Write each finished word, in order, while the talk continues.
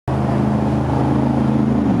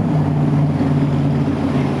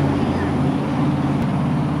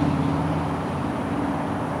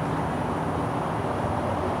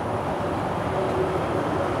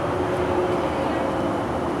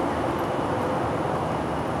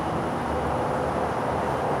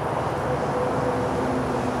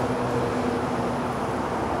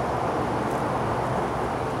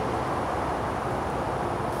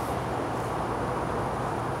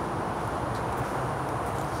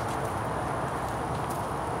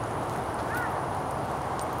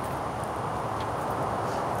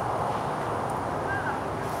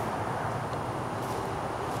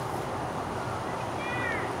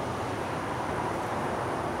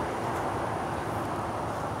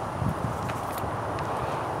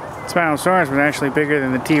Spinosaurus was actually bigger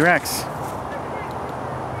than the T-Rex.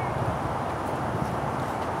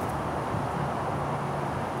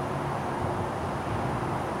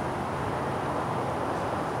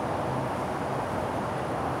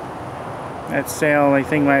 That sail, I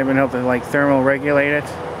think, might have been able to like thermal regulate it.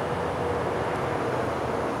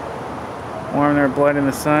 Warm their blood in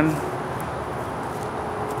the sun.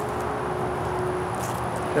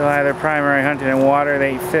 They'll have their primary hunting in water,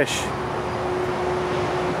 they eat fish.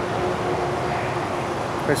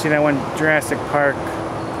 Especially that one Jurassic Park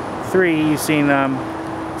 3, you've seen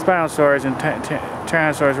Spinosaurus and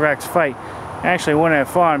Tyrannosaurus Rex fight. Actually wouldn't have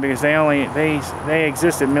fought because they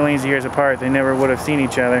existed millions of years apart. They never would have seen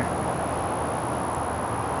each other.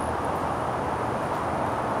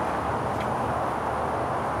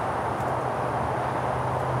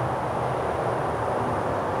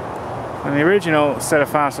 And the original set of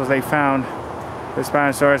fossils they found, the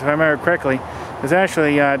Spinosaurus, if I remember correctly, was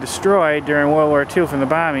actually destroyed during World War II from the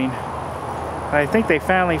bombing. But I think they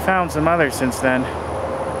finally found some others since then.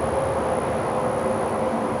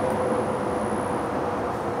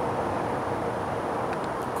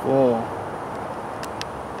 Cool.